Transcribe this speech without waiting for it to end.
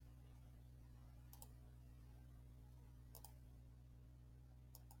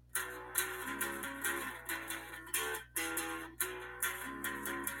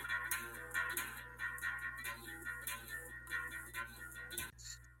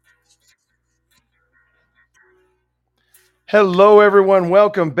Hello, everyone.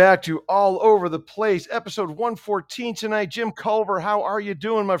 Welcome back to All Over the Place, episode 114 tonight. Jim Culver, how are you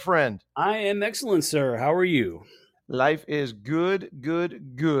doing, my friend? I am excellent, sir. How are you? Life is good,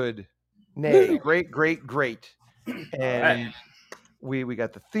 good, good. Nay, great, great, great. All right. And we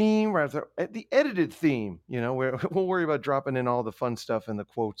got the theme, right? The edited theme. We'll worry about dropping in all the fun stuff and the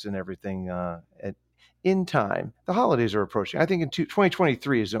quotes and everything in time. The holidays are approaching. I think in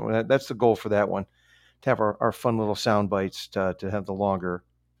 2023 that's the goal for that one, to have our fun little sound bites to have the longer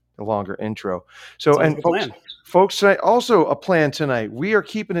intro. So, Sounds and like a plan. folks, tonight also a plan tonight. We are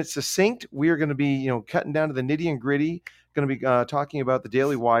keeping it succinct. We are going to be, cutting down to the nitty and gritty. Going to be talking about the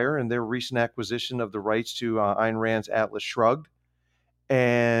Daily Wire and their recent acquisition of the rights to Ayn Rand's Atlas Shrugged,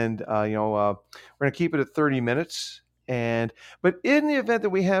 and we're going to keep it at 30 minutes. But in the event that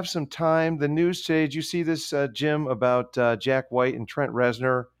we have some time, the news today. Did you see this, Jim, about Jack White and Trent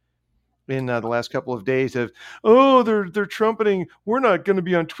Reznor? In the last couple of days of, they're trumpeting, we're not going to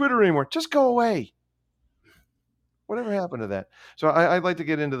be on Twitter anymore. Just go away. Whatever happened to that? So I'd like to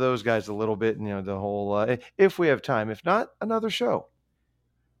get into those guys a little bit, and the whole, if we have time. If not, another show,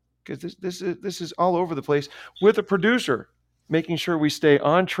 because this is all over the place with a producer making sure we stay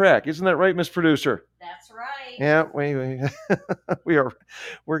on track. Isn't that right, Miss Producer? That's right. Yeah,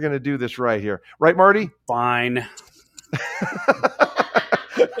 we're going to do this right here, right, Marty? Fine.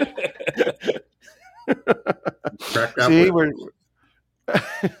 See, we're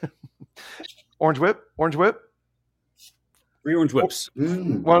Orange Whip. 3 orange whips.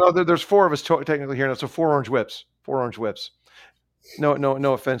 Well, no, there's 4 of us technically here now, so 4 orange whips. 4 orange whips. No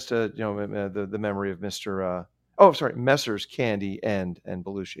offense to the memory of Mr. Messrs. Candy and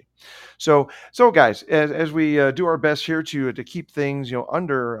Belushi. So guys, as we do our best here to keep things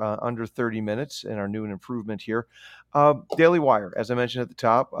under 30 minutes in our new and improvement here. Daily Wire, as I mentioned at the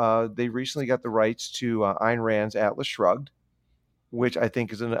top, they recently got the rights to Ayn Rand's Atlas Shrugged, which I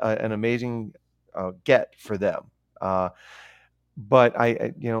think is an amazing get for them. But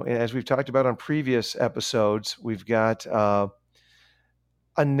as we've talked about on previous episodes, we've got a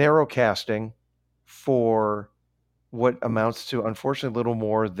narrow casting for what amounts to, unfortunately, little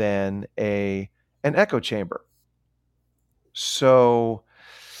more than an echo chamber. So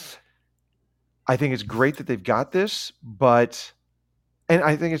I think it's great that they've got this, and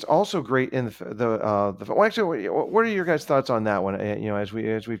I think it's also great in well, actually, what are your guys' thoughts on that one? As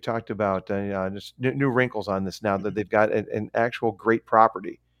we've talked about, just new wrinkles on this now that they've got an actual great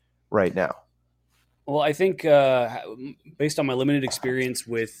property right now. Well, I think based on my limited experience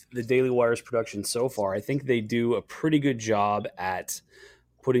with the Daily Wire's production so far, I think they do a pretty good job at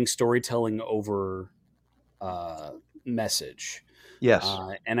putting storytelling over message. Yes.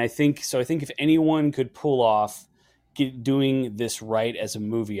 And I think if anyone could pull off doing this right as a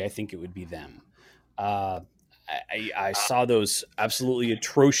movie, I think it would be them. I saw those absolutely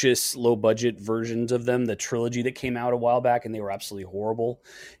atrocious low budget versions of them, the trilogy that came out a while back, and they were absolutely horrible.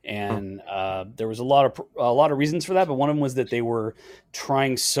 And there was a lot of reasons for that, but one of them was that they were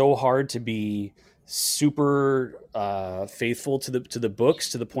trying so hard to be super faithful to the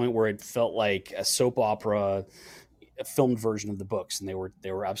books, to the point where it felt like a soap opera filmed version of the books, and they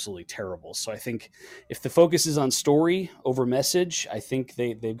were absolutely terrible. So I think if the focus is on story over message, I think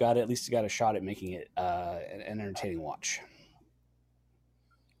they've got at least got a shot at making it an entertaining watch.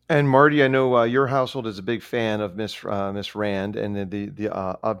 And Marty, I know your household is a big fan of Miss Rand and the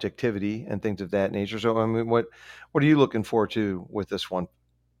objectivity and things of that nature. So I mean, what are you looking forward to with this one?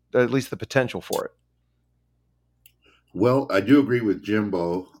 At least the potential for it. Well, I do agree with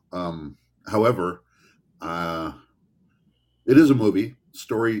Jimbo. However, it is a movie.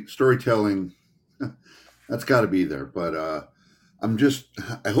 Storytelling, that's got to be there. But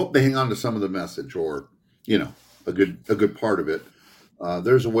I hope they hang on to some of the message, or a good part of it.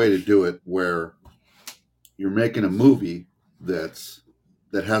 There's a way to do it where you're making a movie that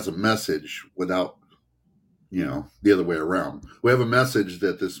has a message without, the other way around. We have a message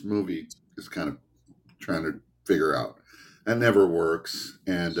that this movie is kind of trying to figure out. That never works.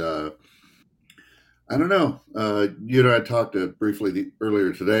 And I don't know. I talked briefly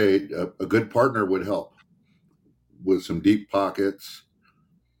earlier today. A good partner would help with some deep pockets.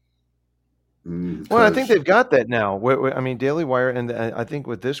 Well, I think they've got that now. I mean, Daily Wire, and I think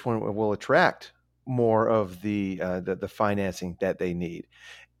with this one will attract more of the financing that they need,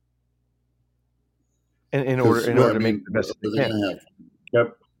 in order to make the best they can.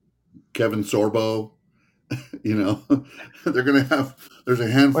 Have Kevin Sorbo. They're going to have. There's a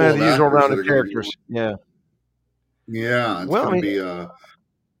handful of usual rounded characters. Yeah. It's going to be.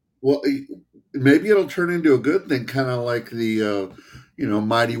 Well, maybe it'll turn into a good thing, kind of like the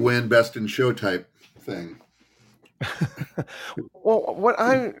Mighty Wind, Best in Show type thing. Well, what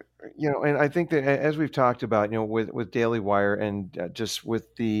I, and I think that as we've talked about, with Daily Wire and just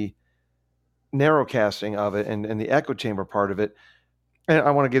with the narrow casting of it and the echo chamber part of it, and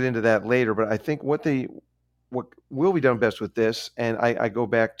I want to get into that later, but I think what will be done best with this, and I go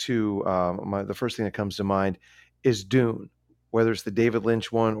back to the first thing that comes to mind is Dune, whether it's the David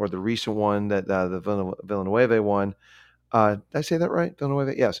Lynch one or the recent one that the Villeneuve one. Did I say that right?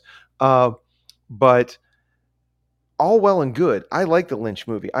 Villeneuve, yes. But all well and good. I like the Lynch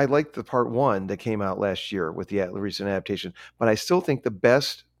movie. I like the part one that came out last year with the recent adaptation. But I still think the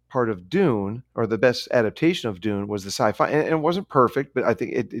best part of Dune, or the best adaptation of Dune, was the sci-fi. And it wasn't perfect, but I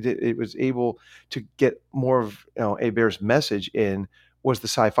think it was able to get more of Hebert's message in. Was the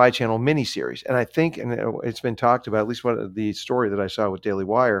Sci-Fi Channel miniseries, and I think, and it's been talked about. At least what the story that I saw with Daily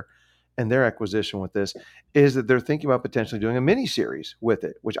Wire and their acquisition with this is that they're thinking about potentially doing a mini series with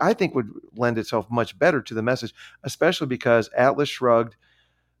it, which I think would lend itself much better to the message, especially because Atlas Shrugged,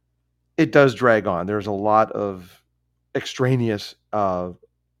 it does drag on. There's a lot of extraneous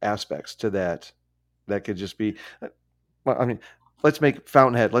aspects to that that could just be, well, I mean, let's make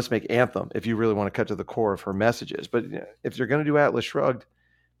Fountainhead, let's make Anthem if you really want to cut to the core of her messages. But if you're going to do Atlas Shrugged,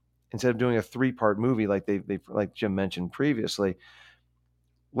 instead of doing a 3-part movie like they like Jim mentioned previously,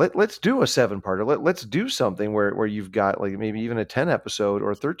 let's do a 7-parter. Let's do something where you've got like maybe even a 10 episode or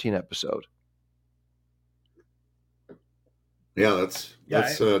a 13 episode. Yeah,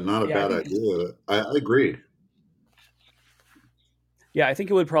 that's not a bad idea. I agree. Yeah, I think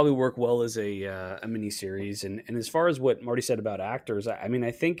it would probably work well as a mini series. And as far as what Marty said about actors, I mean,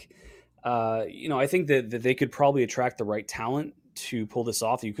 I think I think that they could probably attract the right talent to pull this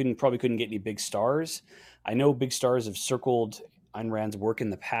off. You probably couldn't get any big stars. I know big stars have circled Ayn Rand's work in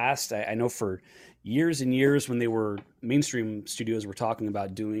the past. I know for years and years when they were mainstream studios were talking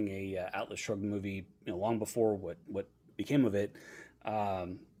about doing a Atlas Shrugged movie, long before what became of it.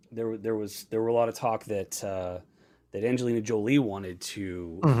 There were a lot of talk that Angelina Jolie wanted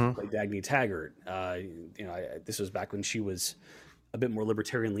to Mm-hmm. play Dagny Taggart. This was back when she was a bit more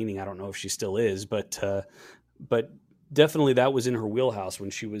libertarian leaning. I don't know if she still is, but definitely that was in her wheelhouse when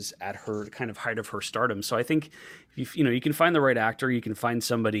she was at her kind of height of her stardom. So I think you can find the right actor, you can find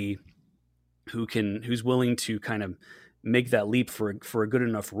somebody who's willing to kind of make that leap for a good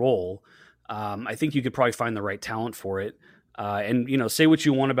enough role. I think you could probably find the right talent for it. And say what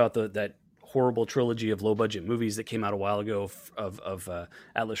you want about that horrible trilogy of low budget movies that came out a while ago of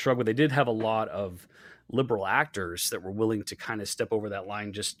Atlas Shrugged, but they did have a lot of liberal actors that were willing to kind of step over that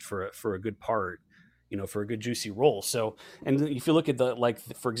line just for a good part, for a good juicy role. So, and if you look at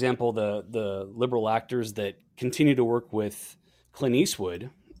for example, the liberal actors that continue to work with Clint Eastwood,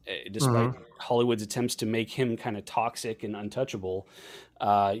 despite Mm-hmm. Hollywood's attempts to make him kind of toxic and untouchable.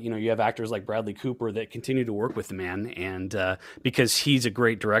 You have actors like Bradley Cooper that continue to work with the man, and because he's a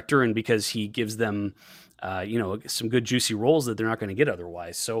great director and because he gives them, some good juicy roles that they're not going to get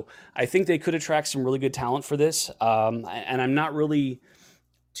otherwise. So I think they could attract some really good talent for this, and I'm not really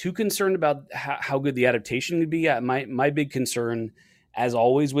too concerned about how good the adaptation would be. My big concern, as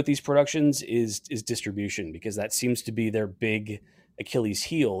always with these productions, is distribution, because that seems to be their big Achilles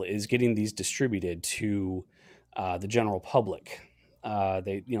heel, is getting these distributed to the general public.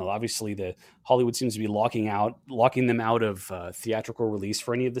 Obviously the Hollywood seems to be locking them out of theatrical release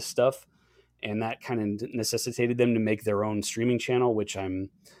for any of this stuff, and that kind of necessitated them to make their own streaming channel, which I'm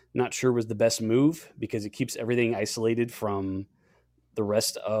not sure was the best move because it keeps everything isolated from the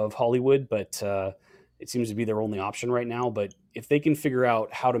rest of Hollywood, but it seems to be their only option right now. But if they can figure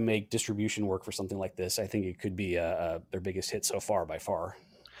out how to make distribution work for something like this, I think it could be their biggest hit so far by far.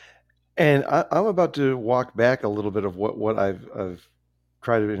 And I'm about to walk back a little bit of what I've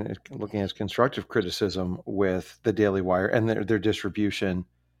tried to looking at constructive criticism with the Daily Wire and their distribution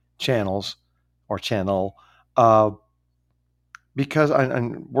channels or channel. Because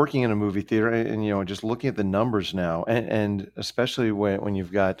I'm working in a movie theater and just looking at the numbers now, and especially when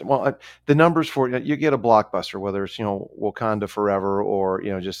you've got the numbers for you get a blockbuster, whether it's Wakanda Forever or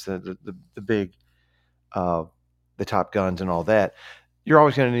just the big uh, the Top Guns and all that. You're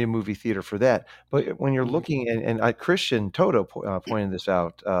always going to need a movie theater for that. But when you're Mhm. looking, and Christian Toto pointed this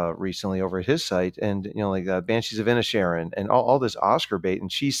out recently over at his site, and like Banshees of Inisherin and all this Oscar bait, and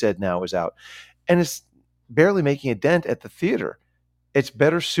She Said Now is out, and it's barely making a dent at the theater. It's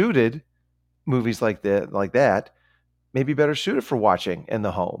better suited, movies like that, maybe better suited for watching in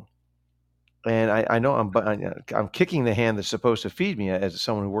the home. And I know I'm kicking the hand that's supposed to feed me as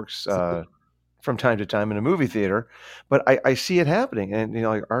someone who works from time to time in a movie theater, but I see it happening, and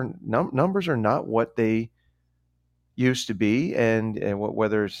like our numbers are not what they used to be, and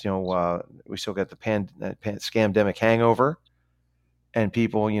whether it's we still got the scamdemic hangover, and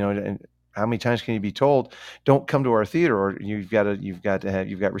people and how many times can you be told don't come to our theater, or you've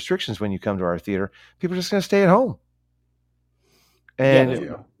got restrictions when you come to our theater? People are just going to stay at home, Yeah,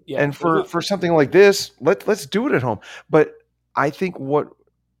 and Yeah. for something like this, let's do it at home. But I think what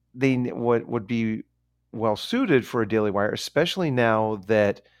would be well suited for a Daily Wire, especially now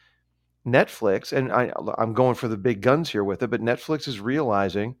that Netflix, and I'm going for the big guns here with it, but Netflix is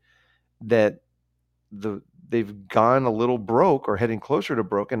realizing that they've gone a little broke or heading closer to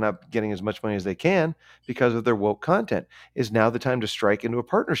broke and not getting as much money as they can because of their woke content. Is now the time to strike into a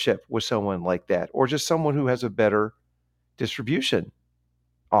partnership with someone like that, or just someone who has a better distribution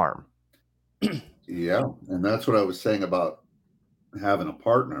arm? Yeah, and that's what I was saying about having a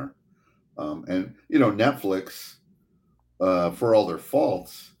partner. And you know, Netflix, for all their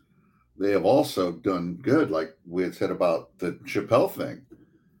faults, they have also done good. Like we had said about the Chappelle thing,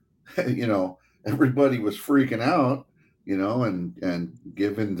 you know, everybody was freaking out, you know, and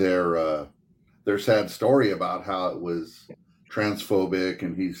given their sad story about how it was transphobic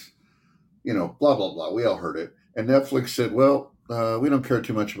and he's, you know, blah blah blah. We all heard it, and Netflix said, "Well, we don't care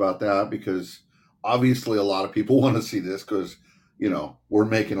too much about that because obviously a lot of people want to see this because you know we're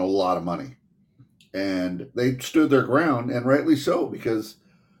making a lot of money." And they stood their ground, and rightly so, because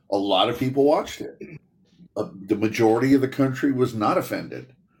a lot of people watched it. The majority of the country was not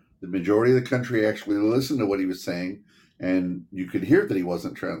offended. The majority of the country actually listened to what he was saying, and you could hear that he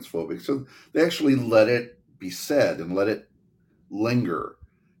wasn't transphobic. So they actually let it be said and let it linger.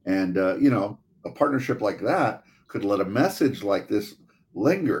 And, you know, a partnership like that could let a message like this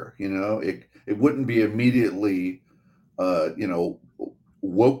linger. You know, it wouldn't be immediately, you know,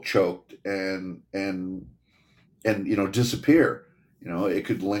 woke choked and you know disappear. You know, it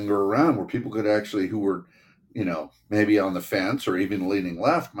could linger around where people could actually who were, you know, maybe on the fence or even leaning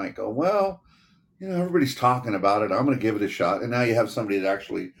left might go, well, you know, everybody's talking about it. I'm going to give it a shot. And now you have somebody that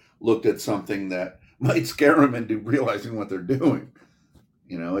actually looked at something that might scare them into realizing what they're doing.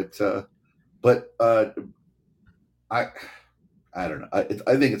 You know, it's but I I don't know. I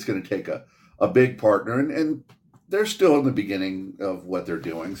think it's going to take a big partner, and they're still in the beginning of what they're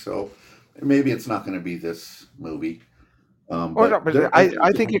doing. So maybe it's not going to be this movie. Or no, But but I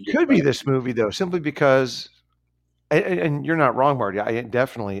I think they're think going it to get could be better. this movie though, simply because, and you're not wrong, Marty. I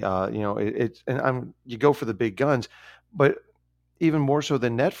definitely, it's, and you go for the big guns, but even more so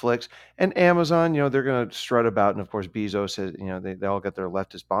than Netflix and Amazon, they're going to strut about, and of course Bezos says, they all got their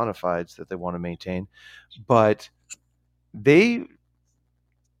leftist bona fides that they want to maintain, but they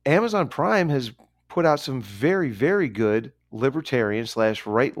Amazon Prime has put out some very, very good libertarian slash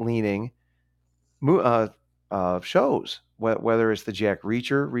right leaning shows, whether it's the Jack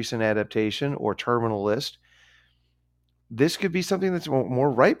Reacher recent adaptation or Terminal List. This could be something that's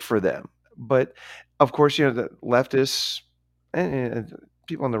more ripe for them. But of course, the leftists and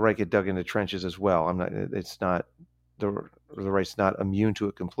people on the right get dug into trenches as well. I'm not. It's not the right's not immune to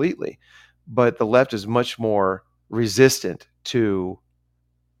it completely, but the left is much more resistant to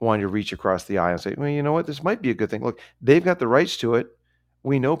wanting to reach across the aisle and say, well, you know what, this might be a good thing. Look, they've got the rights to it.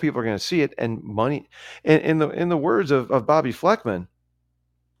 We know people are going to see it, and money. In the words of Bobby Fleckman,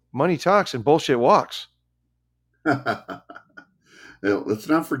 money talks and bullshit walks. Let's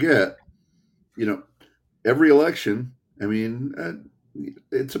not forget, you know, every election, I mean,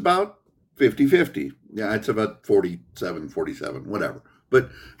 it's about 50-50. Yeah, it's about 47-47, whatever. But,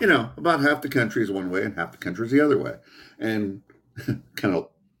 you know, about half the country is one way and half the country is the other way. And kind of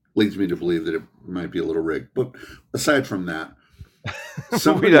leads me to believe that it might be a little rigged. But aside from that, We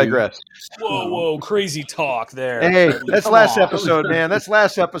somebody digress. Whoa, crazy talk there. Hey, I mean, that's come last on. episode, man. That's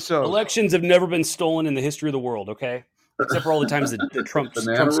last episode. Elections have never been stolen in the history of the world, okay? Except for all the times that Trump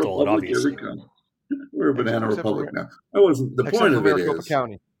Banana stole it, Republic, here we obviously. come. We're a banana Except republic for now. That wasn't the except point for of it Maricopa is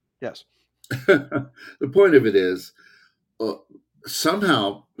County. Yes. the point of it is uh,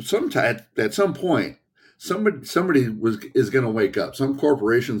 somehow, sometime at some point, somebody is going to wake up. Some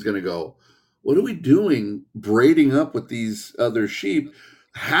corporation's going to go, "What are we doing? Braiding up with these other sheep?"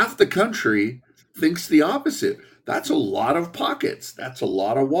 Half the country thinks the opposite. That's a lot of pockets. That's a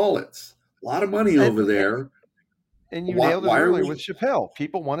lot of wallets. A lot of money over And there. and you Why, nailed it why are earlier with we? Chappelle.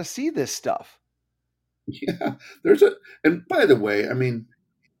 People want to see this stuff. Yeah, there's a. And by the way, I mean,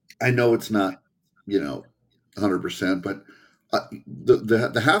 I know it's not, you know, 100%, but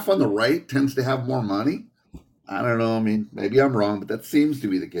the half on the right tends to have more money. I don't know. I mean, maybe I'm wrong, but that seems to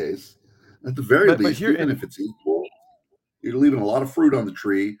be the case. At the very But least, here even and if it's equal, you're leaving a lot of fruit on the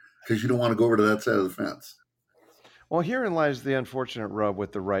tree because you don't want to go over to that side of the fence. Well, herein lies the unfortunate rub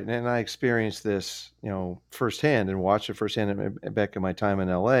with the right, and I experienced this, firsthand and watched it firsthand back in my time in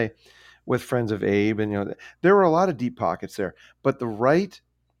LA with friends of Abe, and there were a lot of deep pockets there, but the right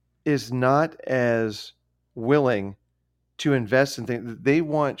is not as willing to invest in things. They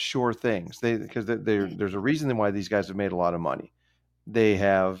want sure things. Because there's a reason why these guys have made a lot of money. They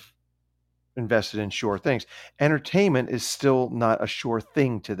have invested in sure things. Entertainment is still not a sure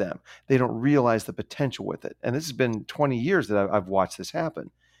thing to them. They don't realize the potential with it. And this has been 20 years that I've watched this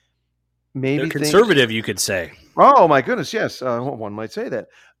happen. They're Maybe things. conservative, you could say. Oh my goodness, yes, one might say that.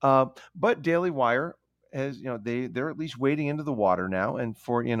 But Daily Wire has, they're at least wading into the water now, and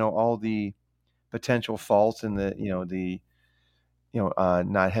for all the potential faults and the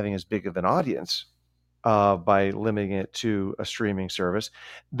not having as big of an audience by limiting it to a streaming service,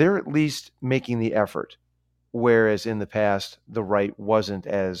 they're at least making the effort. Whereas in the past, the right wasn't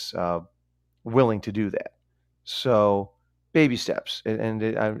as willing to do that. So baby steps,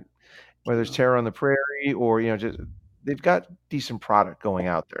 whether it's Terror on the Prairie or just they've got decent product going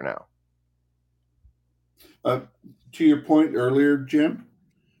out there now. Uh, to your point earlier, Jim,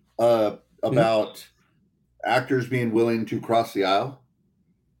 Mhm. about actors being willing to cross the aisle,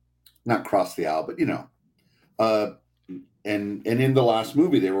 not cross the aisle, but uh, and in the last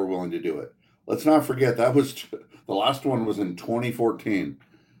movie they were willing to do it. Let's not forget that was the last one was in 2014.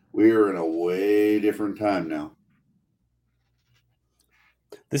 We are in a way different time now.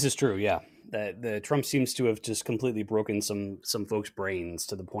 This is true, yeah. The Trump seems to have just completely broken some folks' brains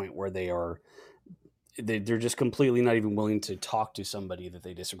to the point where they're just completely not even willing to talk to somebody that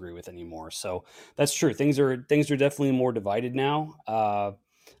they disagree with anymore. So that's true. Things are definitely more divided now.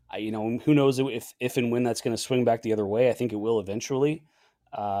 Who knows if and when that's going to swing back the other way. I think it will eventually.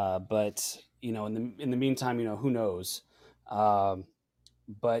 But in the meantime, who knows? Um,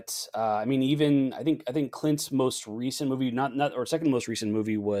 but I mean, even I think Clint's most recent movie, not or second most recent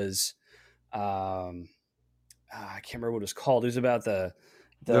movie was um, I can't remember what it was called. It was about the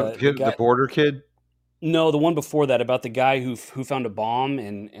The guy. border kid. No, the one before that about the guy who found a bomb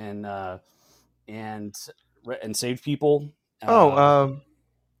and and saved people. Oh, Uh,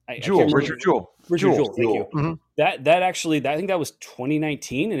 I can't Jewel, remember. Richard Jewell. Richard Jewell. Jewell, thank you. Cool. Hmm. That actually, I think that was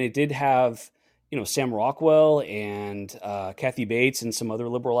 2019, and it did have Sam Rockwell and Kathy Bates and some other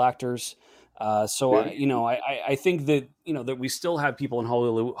liberal actors. So Okay. I think that that we still have people in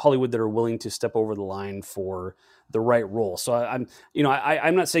Hollywood that are willing to step over the line for the right role. So I'm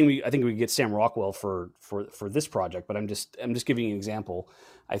not saying I think we could get Sam Rockwell for this project, but I'm just giving you an example.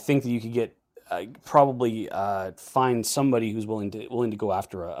 I think that you could get probably find somebody who's willing to go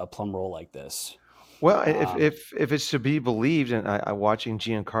after a plum role like this. Well, Um, if it's to be believed, and I watching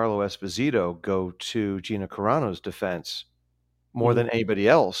Giancarlo Esposito go to Gina Carano's defense more mhm. than anybody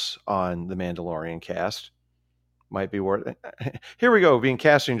else on the Mandalorian cast, might be worth it. Here we go, being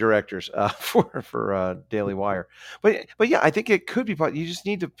casting directors for Daily Wire. But yeah, I think it could be. You just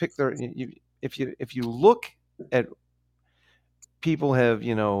need to pick if you look at people have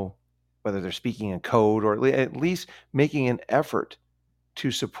whether they're speaking in code or at least making an effort to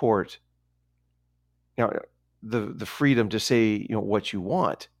support the freedom to say what you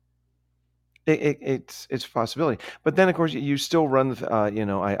want. It's a possibility, but then of course you still run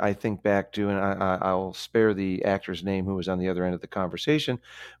the I think back to, and I'll spare the actor's name who was on the other end of the conversation,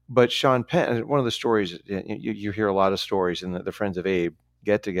 but Sean Penn. One of the stories you hear a lot of stories in the Friends of Abe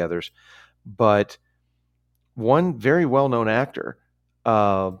get-togethers, but one very well-known actor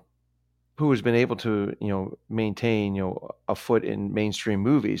uh, who has been able to maintain a foot in mainstream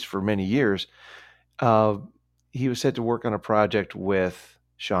movies for many years. Uh, he was set to work on a project with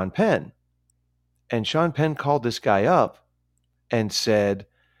Sean Penn, and Sean Penn called this guy up and said,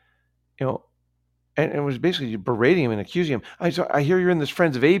 you know, and was basically berating him and accusing him. I hear you're in this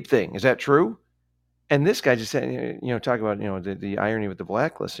Friends of Abe thing. Is that true? And this guy just said, talk about, the irony with the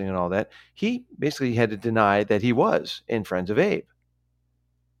blacklisting and all that. He basically had to deny that he was in Friends of Abe.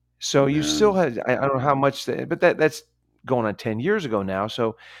 So you still Man. had, I don't know how much, but that's going on 10 years ago now.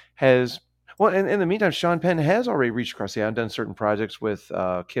 So has, well, in the meantime, Sean Penn has already reached across the aisle and done certain projects with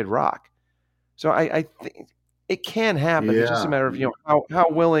Kid Rock. So I think it can happen. It's just a Yeah. matter of how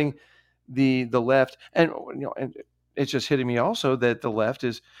willing the left, and it's just hitting me also that the left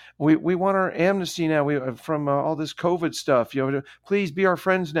is, we want our amnesty now, we from all this COVID stuff. Please be our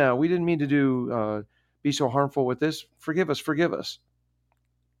friends now. We didn't mean to be so harmful with this. Forgive us.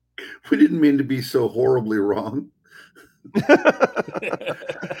 We didn't mean to be so horribly wrong.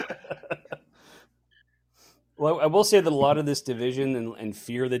 Well, I will say that a lot of this division and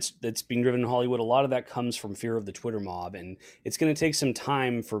fear that's being driven in Hollywood, a lot of that comes from fear of the Twitter mob, and it's going to take some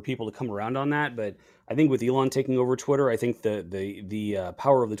time for people to come around on that. But I think with Elon taking over Twitter, I think the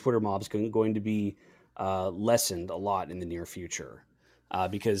power of the Twitter mob is going to be lessened a lot in the near future,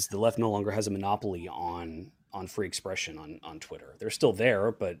 because the left no longer has a monopoly on free expression on Twitter. They're still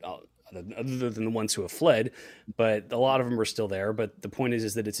there, but other than the ones who have fled, but a lot of them are still there. But the point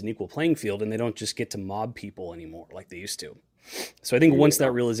is that it's an equal playing field, and they don't just get to mob people anymore like they used to. So I think once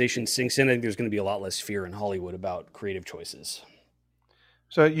that realization sinks in, I think there's going to be a lot less fear in Hollywood about creative choices.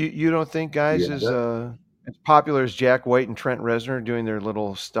 So you don't think guys Yeah, as popular as Jack White and Trent Reznor doing their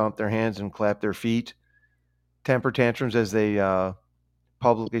little stomp their hands and clap their feet, temper tantrums as they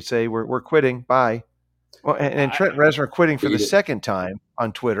publicly say we're quitting, bye. Well, and Trent Reznor quitting for the second time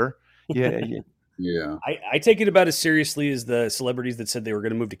on Twitter. Yeah, yeah, I take it about as seriously as the celebrities that said they were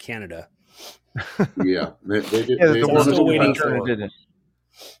going to move to Canada. yeah. They did. yeah, They the So woman still who waiting turned for. didn't.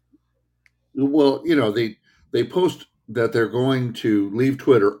 Well, they post that they're going to leave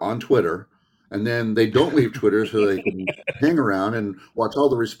Twitter on Twitter, and then they don't leave Twitter so they can hang around and watch all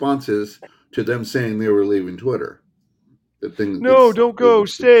the responses to them saying they were leaving Twitter. The thing, No, don't go.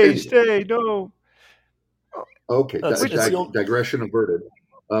 it's Stay, insanity. stay. No. Okay, It's, Which it's the old, digression averted.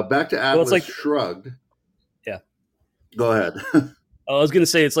 Back to well, it's Atlas like Shrugged. yeah. Go ahead. I was going to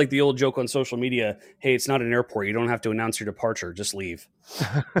say it's like the old joke on social media. Hey, it's not an airport. You don't have to announce your departure. Just leave.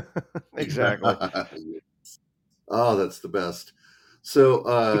 exactly. Oh, that's the best.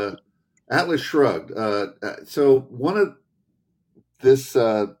 So Atlas Shrugged. So one of this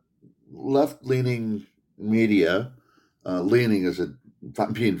left-leaning media, leaning is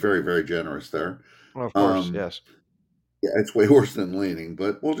I'm being very, very generous there. Well, of course, yes. Yeah, it's way worse than leaning,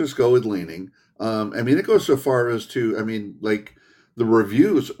 but we'll just go with leaning. I mean, it goes so far as to, I mean, like the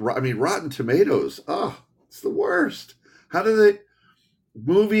reviews. I mean, Rotten Tomatoes. Oh, it's the worst. How do they?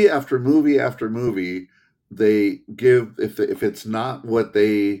 Movie after movie after movie, they give if it's not what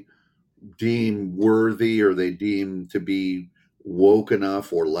they deem worthy or they deem to be woke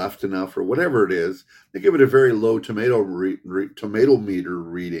enough or left enough or whatever it is, they give it a very low tomato meter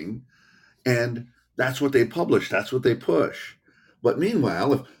reading, and that's what they publish. That's what they push. But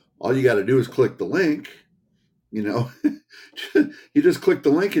meanwhile, if all you got to do is click the link, you know, you just click the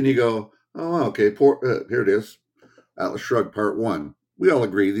link and you go, oh, okay, here it is, Atlas Shrugged Part 1. We all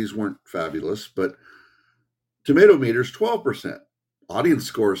agree these weren't fabulous, but tomato meter's 12%. Audience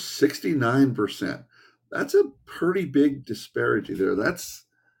score 69%. That's a pretty big disparity there.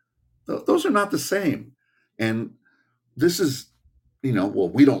 Those are not the same. And this is, well,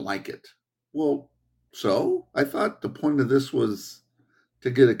 we don't like it. Well, so I thought the point of this was to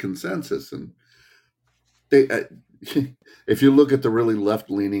get a consensus. And they, if you look at the really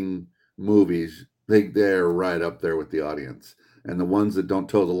left-leaning movies, they're right up there with the audience. And the ones that don't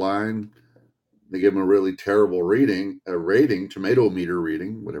toe the line, they give them a really terrible a rating, tomato meter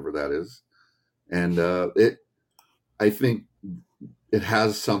reading, whatever that is. And I think it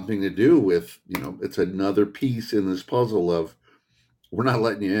has something to do with, it's another piece in this puzzle of we're not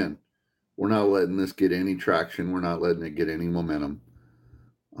letting you in. We're not letting this get any traction. We're not letting it get any momentum.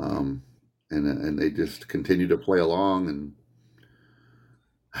 And they just continue to play along.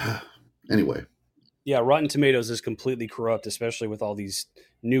 And anyway. Yeah, Rotten Tomatoes is completely corrupt, especially with all these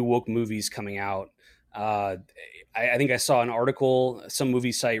new woke movies coming out. I think I saw an article, some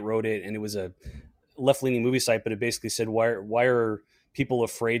movie site wrote it, and it was a left-leaning movie site, but it basically said, why are people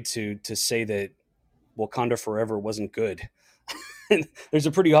afraid to say that Wakanda Forever wasn't good? And there's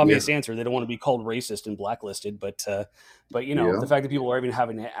a pretty obvious answer. They don't want to be called racist and blacklisted, but the fact that people are even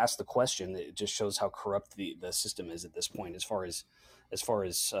having to ask the question, it just shows how corrupt the system is at this point, as far as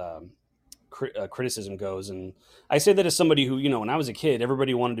criticism goes. And I say that as somebody who, when I was a kid,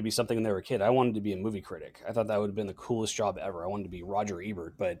 everybody wanted to be something when they were a kid. I wanted to be a movie critic. I thought that would have been the coolest job ever. I wanted to be Roger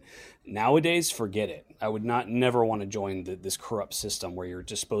Ebert. But nowadays, forget it. I would never want to join this corrupt system where you're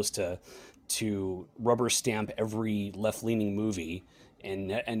just supposed to rubber stamp every left-leaning movie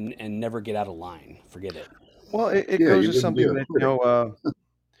and never get out of line. Forget it. Well, it goes to something that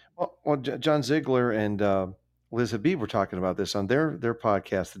well, John Ziegler and Liz Habib were talking about this on their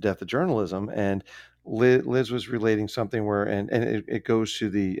podcast, The Death of Journalism, and Liz was relating something where, and it goes to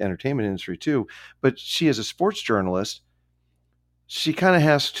the entertainment industry too, but she is a sports journalist. She kind of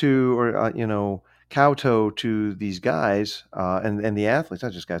has to, or kowtow to these guys and the athletes,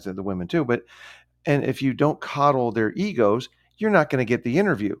 not just guys, the women too. And if you don't coddle their egos, you're not going to get the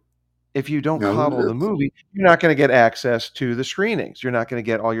interview. If you don't coddle the movie, you're not going to get access to the screenings. You're not going to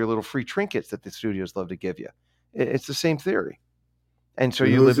get all your little free trinkets that the studios love to give you. It's the same theory. And so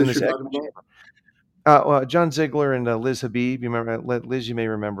you live in this echo chamber. John Ziegler and Liz Habib. You remember Liz? You may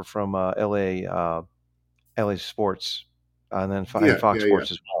remember from LA Sports, and then and Yeah, Fox yeah, yeah,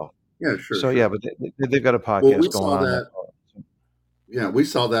 Sports as well. yeah. Sure, So yeah, sure. but they've got a Well, podcast we going saw on. that. Yeah, we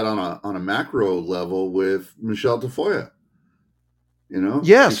saw that on a macro level with Michelle Tafoya. She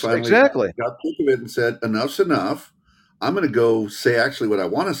Yes, finally exactly. got sick of it and said, "Enough's enough. I'm going to go say actually what I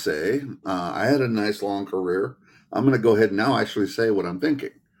want to say. I had a nice long career. I'm going to go ahead and now actually say what I'm thinking."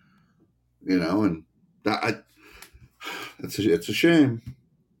 And it's a shame.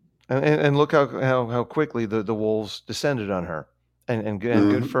 And look how quickly the wolves descended on her, and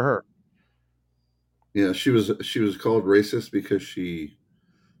good Uh, for her. yeah, she was called racist because she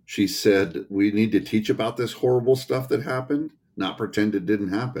said we need to teach about this horrible stuff that happened, not pretend it didn't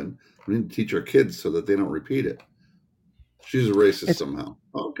happen. We need to teach our kids so that they don't repeat it. She's a racist It's somehow.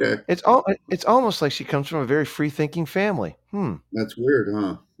 Okay, it's almost like she comes from a very free thinking family. that's weird,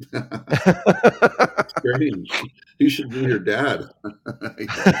 huh? Strange. You should meet her dad. He's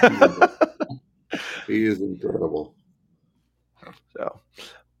incredible. He is incredible. So,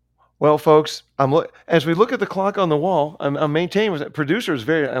 well, folks, as we look at the clock on the wall, I'm maintaining with producers.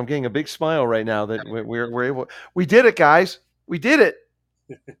 I'm getting a big smile right now that we're able. We did it, guys. We did it.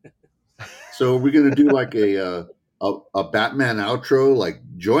 So are we going to do like a Batman outro? Like,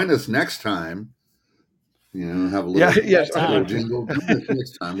 join us next time. Have a Yeah. little Yes. Time. jingle. Join us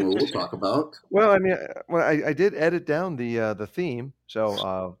next time where we'll talk about. Well, I mean, I did edit down the theme,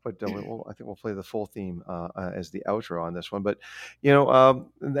 so but I think we'll play the full theme as the outro on this one. But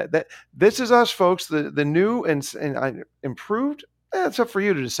that this is us, folks. The new and improved. It's up for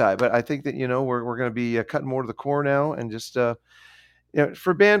you to decide. But I think that we're going to be cutting more to the core now, and just for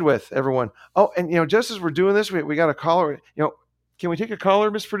bandwidth, everyone. Oh, and just as we're doing this, we got a caller. Can we take a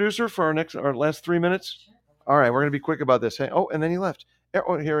caller, Miss Producer, for our last 3 minutes? All right, we're going to be quick about this. Hey, oh, and then he left.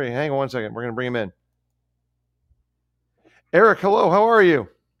 Oh, here, hang on one second. We're going to bring him in. Eric, hello. How are you?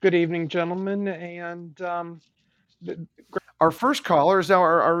 Good evening, gentlemen. And Our first caller is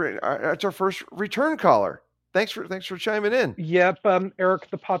now it's our first return caller. Thanks for chiming in. yep, Eric,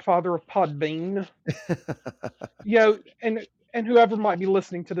 the podfather of Podbean. And whoever might be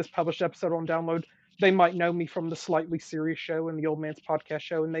listening to this published episode on download, they might know me from the Slightly Serious Show and the Old Man's Podcast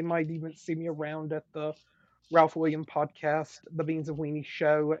Show, and they might even see me around at the Ralph William Podcast, the Beans and Weenie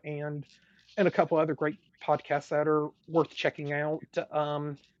Show, and a couple other great podcasts that are worth checking out.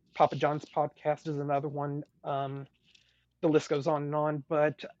 Papa John's Podcast is another one. The list goes on and on,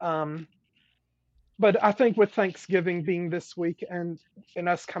 but I think with Thanksgiving being this week and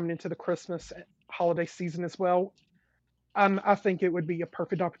us coming into the Christmas holiday season as well, I think it would be a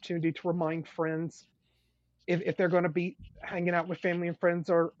perfect opportunity to remind friends if they're going to be hanging out with family and friends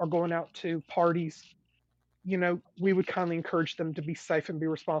or going out to parties, we would kindly encourage them to be safe and be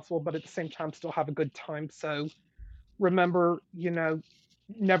responsible, but at the same time still have a good time. So remember,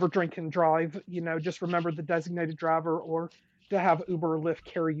 never drink and drive. Just remember the designated driver or to have Uber or Lyft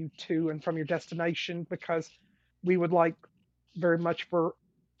carry you to and from your destination, because we would like very much for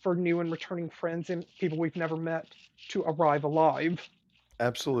new and returning friends and people we've never met to arrive alive.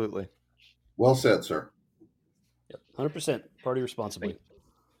 Absolutely. Well said, sir. 100%. Party responsibly.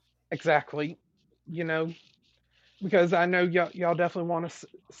 Exactly. Because I know y'all definitely want to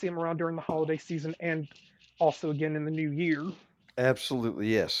see them around during the holiday season and also again in the new year. Absolutely,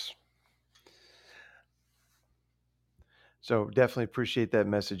 yes. So definitely appreciate that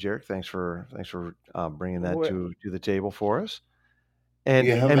message, Eric. Thanks for bringing that to the table for us. And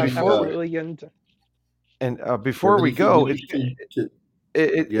Absolutely. before we go,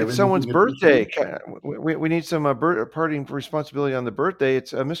 it's someone's birthday. We need some parting responsibility on the birthday.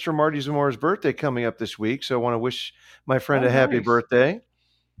 It's Mr. Marty Zamora's birthday coming up this week, so I want to wish my friend a happy birthday.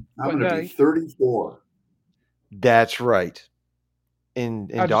 I'm going to be 34. That's right. In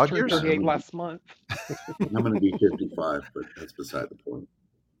dog years? 38 last month. I'm going to be 55, but that's beside the point.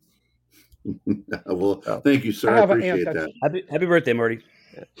 Well, thank you, sir. I appreciate that. Happy birthday, Marty.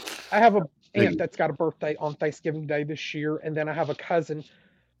 I have an aunt that's got a birthday on Thanksgiving Day this year, and then I have a cousin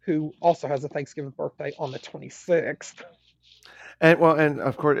who also has a Thanksgiving birthday on the 26th. And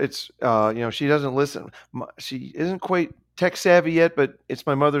of course, it's she doesn't listen. She isn't quite tech savvy yet, but it's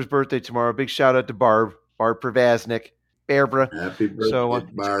my mother's birthday tomorrow. Big shout out to Barb Pravasnik. Barbara. Happy birthday,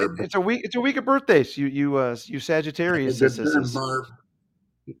 Barb. It's a week of birthdays. You Sagittarius. Good time, Barb.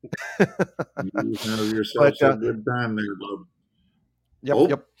 You have yourself a good time there, Barb.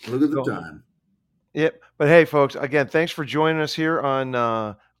 Yep. Look at the time. Yep. But hey, folks, again, thanks for joining us here on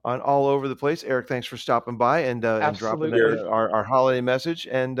All Over the Place. Eric, thanks for stopping by and dropping our holiday message.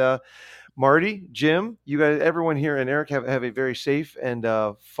 And Marty, Jim, you guys, everyone here, and Eric have a very safe and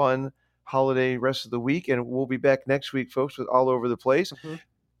fun holiday rest of the week, and we'll be back next week, folks, with All Over the Place. Mm-hmm.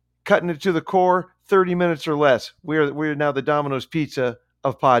 Cutting it to the core, 30 minutes or less. We're now the Domino's Pizza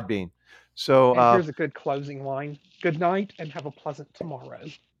of Podbean. So And here's a good closing line. Good night and have a pleasant tomorrow.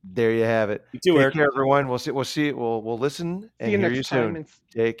 there you have it. You too, Take Eric. care, everyone. We'll listen and See you hear next you time. soon.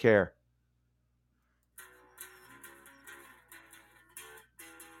 Take care.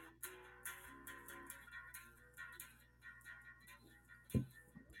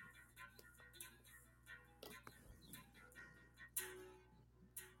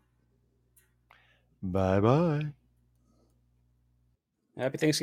 Bye-bye. Happy Thanksgiving.